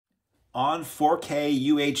on 4K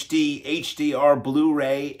UHD, HDR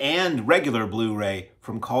Blu-ray, and regular Blu-ray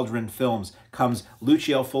from Cauldron Films comes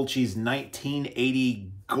Lucio Fulci's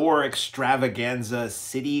 1980 gore extravaganza,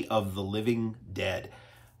 City of the Living Dead.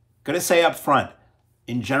 Gonna say up front,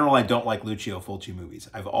 in general, I don't like Lucio Fulci movies.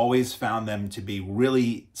 I've always found them to be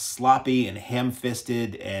really sloppy and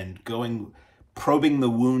ham-fisted and probing the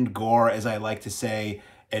wound gore, as I like to say,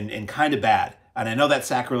 and kind of bad. And I know that's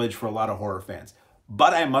sacrilege for a lot of horror fans.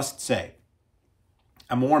 But I must say,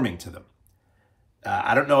 I'm warming to them.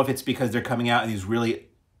 I don't know if it's because they're coming out in these really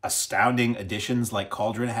astounding editions like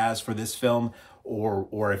Cauldron has for this film,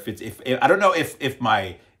 or if I don't know if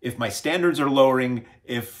my standards are lowering,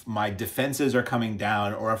 if my defenses are coming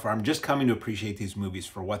down, or if I'm just coming to appreciate these movies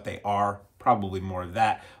for what they are. Probably more of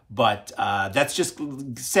that, but that's just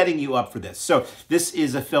setting you up for this. So this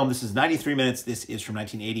is a film, this is 93 minutes, this is from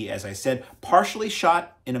 1980, as I said, partially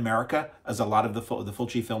shot in America, as a lot of the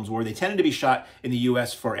Fulci films were. They tended to be shot in the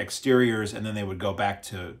US for exteriors, and then they would go back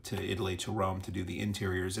to Italy, to Rome, to do the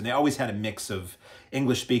interiors, and they always had a mix of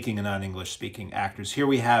English-speaking and non-English-speaking actors. Here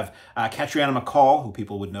we have Catriona MacColl, who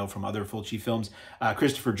people would know from other Fulci films,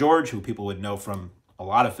 Christopher George, who people would know from a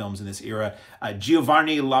lot of films in this era,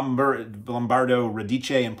 Giovanni Lombardo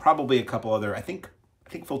Radice, and probably a couple other, I think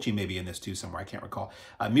Fulci may be in this too somewhere, I can't recall.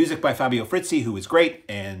 Music by Fabio Frizzi, who is great,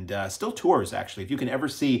 and still tours, actually. If you can ever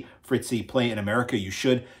see Frizzi play in America, you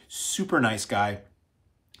should. Super nice guy.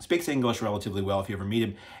 Speaks English relatively well if you ever meet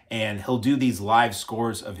him, and he'll do these live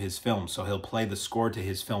scores of his films. So he'll play the score to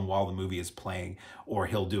his film while the movie is playing, or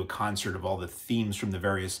he'll do a concert of all the themes from the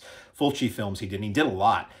various Fulci films he did. And he did a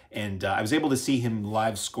lot, and I was able to see him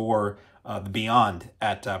live score The Beyond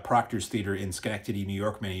at Proctor's Theater in Schenectady, New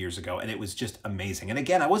York many years ago, and it was just amazing. And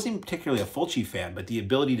again, I wasn't even particularly a Fulci fan, but the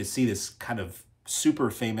ability to see this kind of super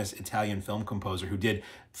famous Italian film composer who did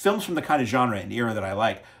films from the kind of genre and era that I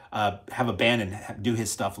like, have a band and do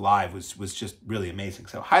his stuff live was just really amazing.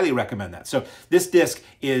 So highly recommend that. So this disc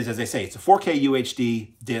is, as I say, it's a 4K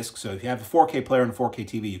UHD disc. So if you have a 4K player and a 4K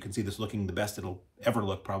TV, you can see this looking the best it'll ever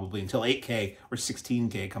look, probably, until 8K or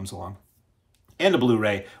 16K comes along. And a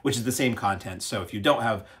Blu-ray, which is the same content. So if you don't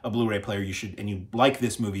have a Blu-ray player, you should, and you like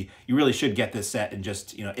this movie, you really should get this set. And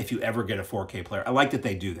just, you know, if you ever get a 4K player, I like that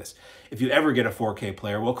they do this. If you ever get a 4K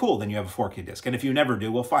player, well, cool, then you have a 4K disc. And if you never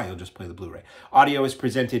do, well, fine, you'll just play the Blu-ray. Audio is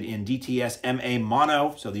presented in DTS MA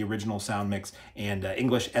mono, so the original sound mix, and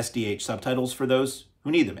English SDH subtitles for those who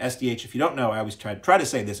need them. SDH, if you don't know, I always try to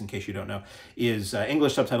say this in case you don't know, is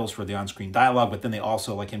English subtitles for the on-screen dialogue, but then they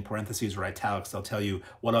also, like in parentheses or italics, they'll tell you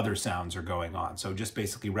what other sounds are going on. So it just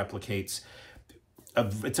basically replicates,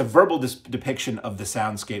 it's a verbal depiction of the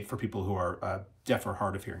soundscape for people who are deaf or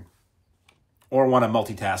hard of hearing, or want to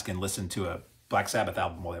multitask and listen to a Black Sabbath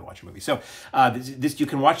album while they watch a movie. So this you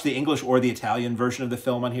can watch the English or the Italian version of the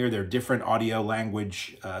film on here. They're different audio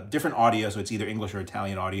language, different audio, so it's either English or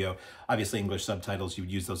Italian audio. Obviously, English subtitles, you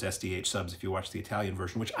would use those SDH subs if you watch the Italian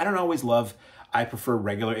version, which I don't always love. I prefer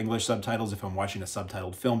regular English subtitles if I'm watching a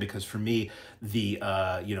subtitled film, because for me, the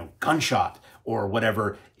gunshot or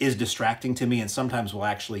whatever is distracting to me, and sometimes will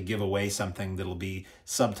actually give away something that'll be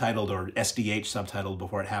subtitled or SDH subtitled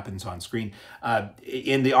before it happens on screen.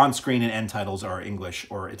 In the on-screen and end titles are English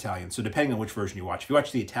or Italian, so depending on which version you watch. If you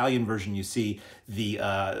watch the Italian version, you see the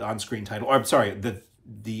on-screen title, or I'm sorry, the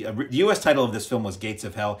U.S. title of this film was Gates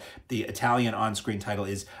of Hell. The Italian on-screen title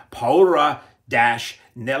is Paura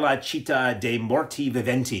Nella Città dei Morti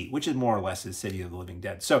Viventi, which is more or less the City of the Living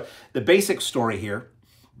Dead. So the basic story here,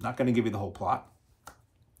 not going to give you the whole plot,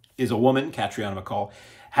 is a woman, Catriona MacColl,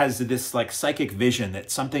 has this like psychic vision that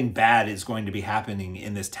something bad is going to be happening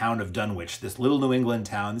in this town of Dunwich, this little New England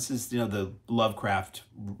town. This is, the Lovecraft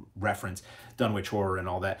reference, Dunwich Horror and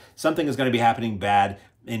all that. Something is going to be happening bad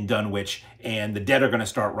in Dunwich, and the dead are going to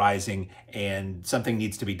start rising, and something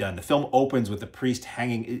needs to be done. The film opens with a priest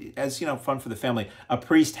hanging, as fun for the family, a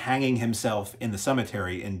priest hanging himself in the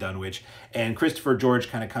cemetery in Dunwich, and Christopher George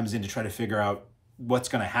kind of comes in to try to figure out what's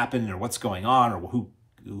going to happen or what's going on, or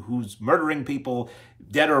who's murdering people.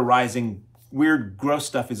 Dead are rising, weird, gross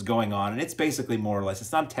stuff is going on, and it's basically more or less,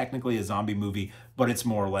 it's not technically a zombie movie, but it's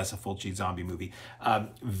more or less a Fulci zombie movie.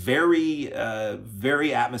 Very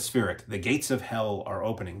atmospheric. The gates of hell are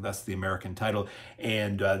opening, thus the American title,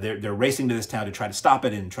 and they're racing to this town to try to stop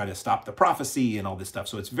it and try to stop the prophecy and all this stuff.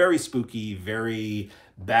 So it's very spooky, very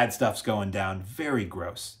bad stuff's going down, very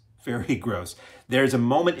gross, very gross. There's a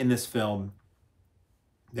moment in this film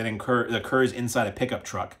that occurs inside a pickup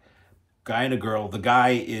truck. Guy and a girl. The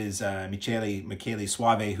guy is Michele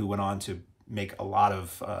Soavi, who went on to make a lot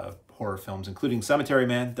of horror films, including Cemetery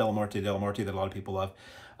Man, Della Morte, that a lot of people love.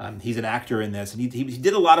 He's an actor in this, and he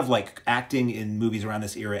did a lot of like acting in movies around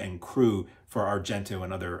this era and crew for Argento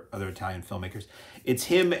and other Italian filmmakers. It's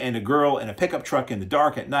him and a girl in a pickup truck in the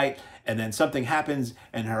dark at night, and then something happens,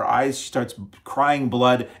 and her eyes, she starts crying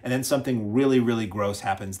blood, and then something really, really gross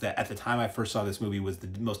happens that at the time I first saw this movie was the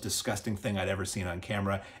most disgusting thing I'd ever seen on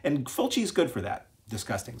camera, and Fulci's good for that,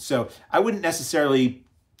 disgusting. So I wouldn't necessarily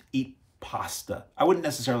eat pasta. I wouldn't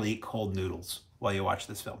necessarily eat cold noodles while you watch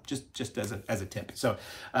this film, just as a tip. So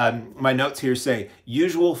my notes here say,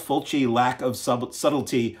 usual Fulci lack of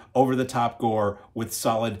subtlety, over-the-top gore with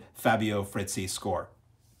solid Fabio Frizzi score.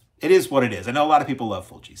 It is what it is. I know a lot of people love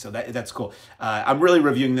Fulci, so that's cool. I'm really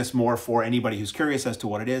reviewing this more for anybody who's curious as to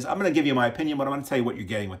what it is. I'm going to give you my opinion, but I'm going to tell you what you're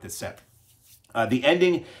getting with this set. The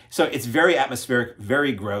ending, so it's very atmospheric,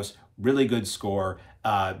 very gross, really good score.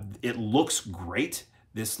 It looks great.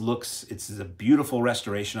 It's a beautiful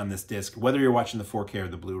restoration on this disc, whether you're watching the 4K or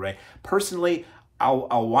the Blu-ray. Personally,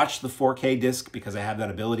 I'll watch the 4K disc because I have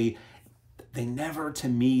that ability. They never, to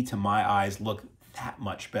my eyes, look that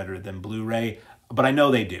much better than Blu-ray, but I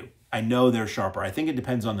know they do. I know they're sharper. I think it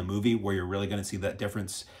depends on the movie where you're really going to see that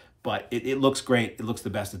difference, but it looks great. It looks the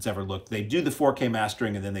best it's ever looked. They do the 4K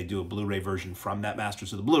mastering, and then they do a Blu-ray version from that master,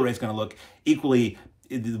 so the Blu-ray is going to look equally.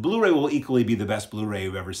 The Blu-ray will equally be the best Blu-ray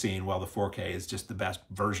you've ever seen, while the 4K is just the best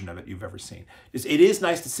version of it you've ever seen. It is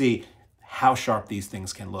nice to see how sharp these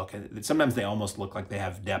things can look. And sometimes they almost look like they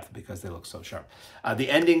have depth because they look so sharp. The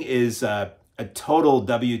ending is a total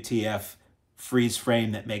WTF freeze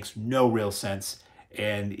frame that makes no real sense.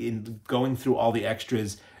 And in going through all the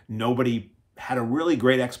extras, nobody had a really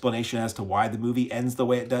great explanation as to why the movie ends the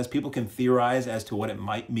way it does. People can theorize as to what it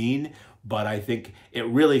might mean, but I think it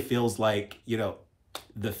really feels like,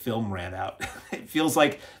 the film ran out. It feels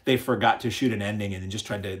like they forgot to shoot an ending and just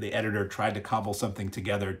the editor tried to cobble something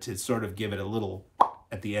together to sort of give it a little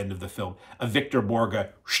at the end of the film. A Victor Borga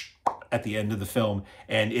at the end of the film,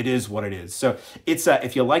 and it is what it is. So it's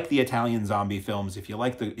if you like the Italian zombie films, if you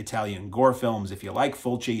like the Italian gore films, if you like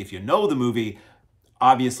Fulci, if you know the movie,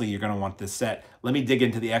 obviously you're going to want this set. Let me dig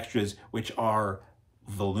into the extras, which are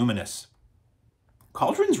voluminous.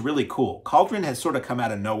 Cauldron's really cool. Cauldron has sort of come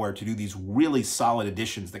out of nowhere to do these really solid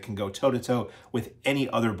editions that can go toe-to-toe with any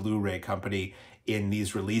other Blu-ray company in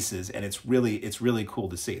these releases, and it's really cool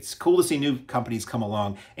to see. It's cool to see new companies come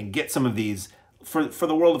along and get some of these, for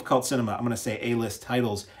the world of cult cinema, I'm going to say A-list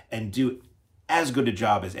titles, and do as good a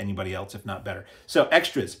job as anybody else, if not better. So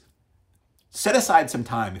extras. Set aside some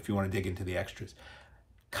time if you want to dig into the extras.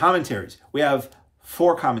 Commentaries. We have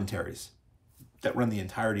 4 commentaries that run the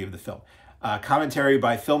entirety of the film. Commentary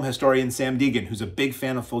by film historian Sam Deegan, who's a big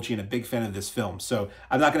fan of Fulci and a big fan of this film. So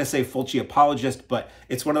I'm not going to say Fulci apologist, but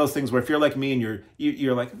it's one of those things where if you're like me and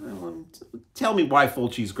you're like, well, tell me why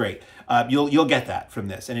Fulci's great, you'll get that from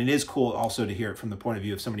this. And it is cool also to hear it from the point of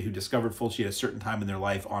view of somebody who discovered Fulci at a certain time in their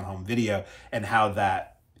life on home video, and how that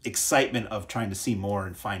excitement of trying to see more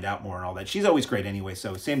and find out more and all that. She's always great anyway,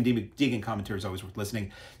 so Sam Deegan commentary is always worth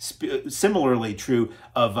listening. Similarly true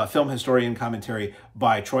of film historian commentary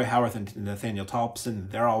by Troy Howarth and Nathaniel Thompson.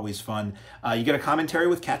 They're always fun. You get a commentary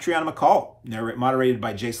with Catriona MacColl, moderated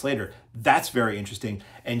by Jay Slater. That's very interesting,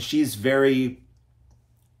 and she's very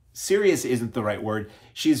serious isn't the right word.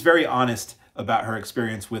 She's very honest about her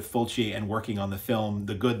experience with Fulci and working on the film,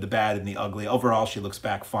 the good, the bad, and the ugly. Overall, she looks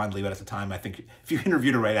back fondly, but at the time, I think if you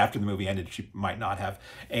interviewed her right after the movie ended, she might not have.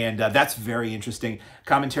 And that's very interesting.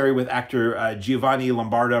 Commentary with actor Giovanni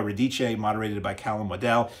Lombardo Radice, moderated by Callum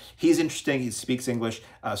Waddell. He's interesting. He speaks English,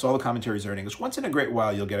 so all the commentaries are in English. Once in a great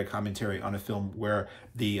while, you'll get a commentary on a film where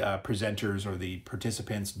the presenters or the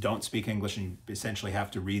participants don't speak English and you essentially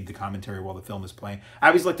have to read the commentary while the film is playing. I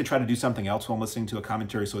always like to try to do something else while I'm listening to a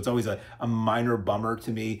commentary, so it's always a minor bummer to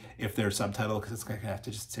me if they're subtitled, because it's like I have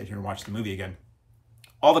to just sit here and watch the movie again.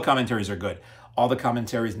 All the commentaries are good. All the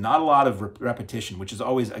commentaries, not a lot of repetition, which is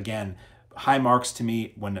always, again, high marks to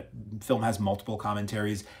me when a film has multiple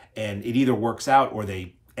commentaries, and it either works out or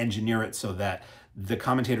they engineer it so that the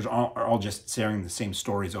commentators are all just sharing the same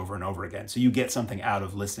stories over and over again. So you get something out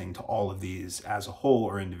of listening to all of these as a whole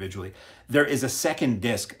or individually. There is a second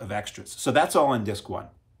disc of extras. So that's all in disc 1.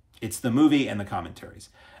 It's the movie and the commentaries.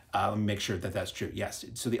 Let me make sure that that's true. Yes.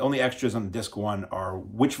 So the only extras on disc 1 are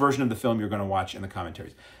which version of the film you're going to watch and the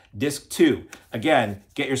commentaries. Disc 2, again,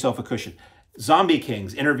 get yourself a cushion. Zombie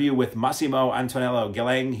Kings, interview with Massimo Antonello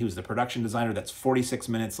Geleng. He was the production designer. That's 46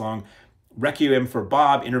 minutes long. Requiem for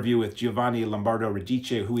Bob, interview with Giovanni Lombardo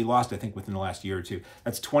Radice, who we lost, I think, within the last year or two.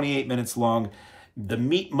 That's 28 minutes long. The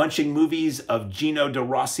meat-munching movies of Gino De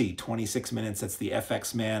Rossi, 26 minutes. That's the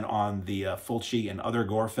FX man on the Fulci and other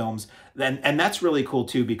gore films. And that's really cool,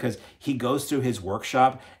 too, because he goes through his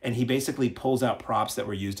workshop and he basically pulls out props that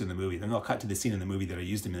were used in the movie. Then they'll cut to the scene in the movie that I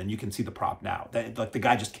used them, and then you can see the prop now. Like, the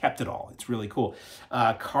guy just kept it all. It's really cool.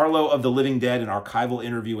 Carlo of the Living Dead, an archival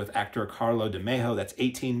interview with actor Carlo de Mejo. That's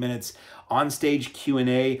 18 minutes. On-stage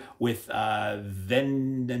Q&A with Venantini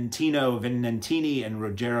and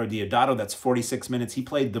Ruggero Deodato. That's 46 minutes. He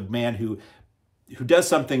played the man who does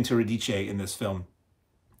something to Radice in this film.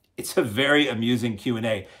 It's a very amusing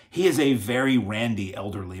Q&A. He is a very randy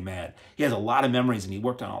elderly man. He has a lot of memories, and he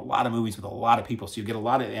worked on a lot of movies with a lot of people. So you get a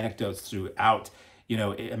lot of anecdotes throughout, you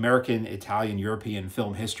know, American, Italian, European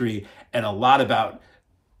film history, and a lot about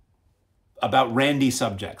randy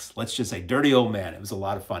subjects. Let's just say dirty old man. It was a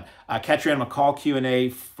lot of fun. Catriona MacColl Q&A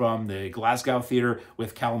from the Glasgow Theatre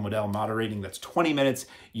with Callum Waddell moderating. That's 20 minutes.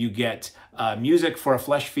 You get music for a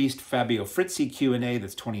Flesh Feast, Fabio Frizzi Q&A.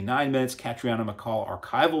 That's 29 minutes. Catriona MacColl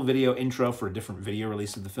archival video intro for a different video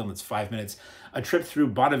release of the film. That's 5 minutes. A trip through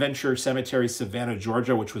Bonaventure Cemetery, Savannah,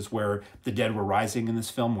 Georgia, which was where the dead were rising in this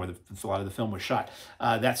film, where a lot of the film was shot.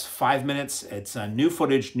 That's 5 minutes. It's new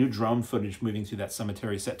footage, new drone footage moving through that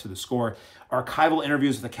cemetery set to the score. Archival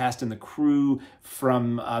interviews with the cast and the crew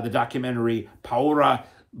from the documentary Paura,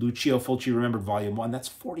 Lucio Fulci Remembered Volume 1. That's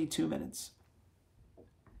 42 minutes,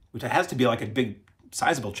 which has to be like a big,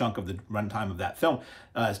 sizable chunk of the runtime of that film.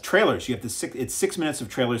 Trailers, you have it's 6 minutes of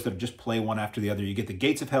trailers that just play one after the other. You get the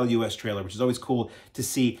Gates of Hell US trailer, which is always cool to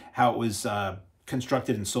see how it was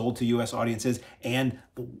constructed and sold to US audiences, and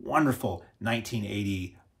the wonderful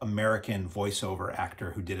 1980 American voiceover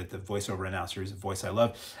actor who did it, the voiceover announcer, is a voice I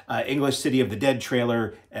love. English City of the Dead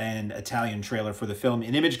trailer and Italian trailer for the film.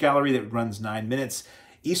 An image gallery that runs 9 minutes.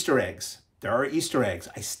 Easter eggs. There are Easter eggs.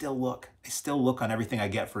 I still look on everything I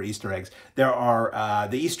get for Easter eggs. There are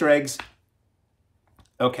the Easter eggs.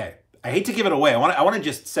 Okay, I hate to give it away. I want to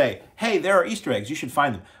just say, hey, there are Easter eggs. You should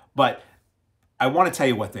find them. But I want to tell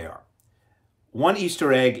you what they are. One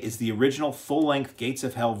Easter egg is the original full-length Gates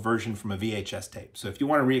of Hell version from a VHS tape. So if you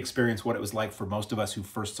want to re-experience what it was like for most of us who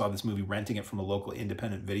first saw this movie renting it from a local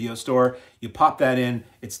independent video store, you pop that in.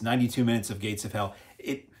 It's 92 minutes of Gates of Hell.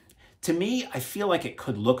 To me, I feel like it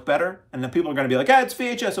could look better. And then people are going to be like, it's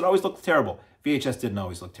VHS. It always looked terrible. VHS didn't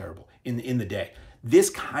always look terrible in the day. This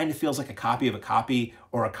kind of feels like a copy of a copy,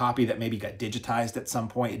 or a copy that maybe got digitized at some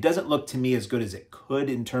point. It doesn't look to me as good as it could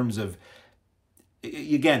in terms of,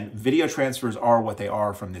 again, video transfers are what they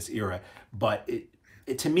are from this era, but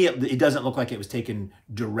to me, it doesn't look like it was taken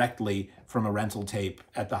directly from a rental tape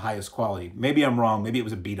at the highest quality. Maybe I'm wrong. Maybe it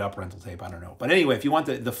was a beat-up rental tape. I don't know. But anyway, if you want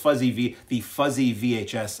the fuzzy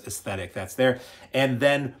VHS aesthetic, that's there. And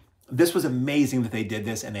then this was amazing that they did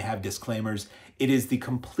this, and they have disclaimers. It is the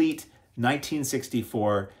complete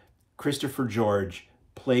 1964 Christopher George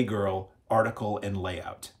Playgirl article and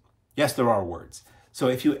layout. Yes, there are words. So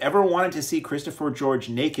if you ever wanted to see Christopher George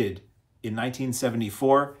naked in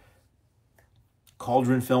 1974,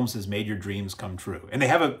 Cauldron Films has made your dreams come true. And they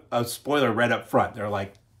have a spoiler right up front. They're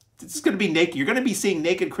like, this is going to be naked. You're going to be seeing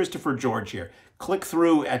naked Christopher George here. Click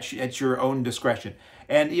through at your own discretion.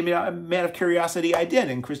 And you mean, a man of curiosity, I did.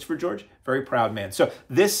 And Christopher George, very proud man. So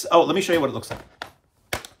this, let me show you what it looks like,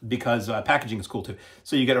 because packaging is cool too.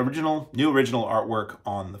 So you get new original artwork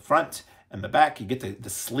on the front and the back. You get the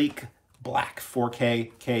sleek black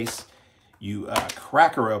 4K case. You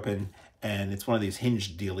crack her open, and it's one of these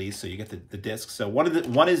hinged dealies, so you get the disc. So one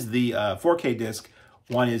is the 4K disc,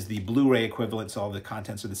 one is the Blu-ray equivalent, so all the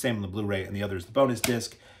contents are the same on the Blu-ray, and the other is the bonus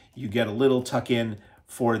disc. You get a little tuck-in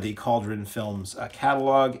for the Cauldron Films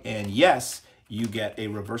catalog, and yes, you get a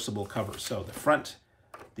reversible cover. So the front,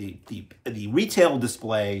 the retail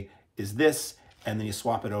display is this, and then you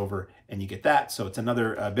swap it over and you get that. So it's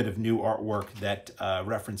another bit of new artwork that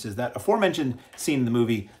references that aforementioned scene in the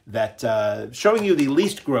movie, that showing you the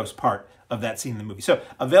least gross part of that scene in the movie. So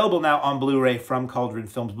available now on Blu-ray from Cauldron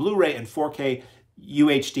Films. Blu-ray and 4K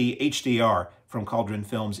UHD HDR from Cauldron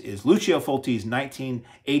Films is Lucio Fulci's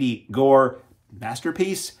 1980 gore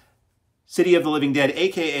masterpiece, City of the Living Dead,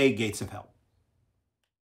 aka Gates of Hell.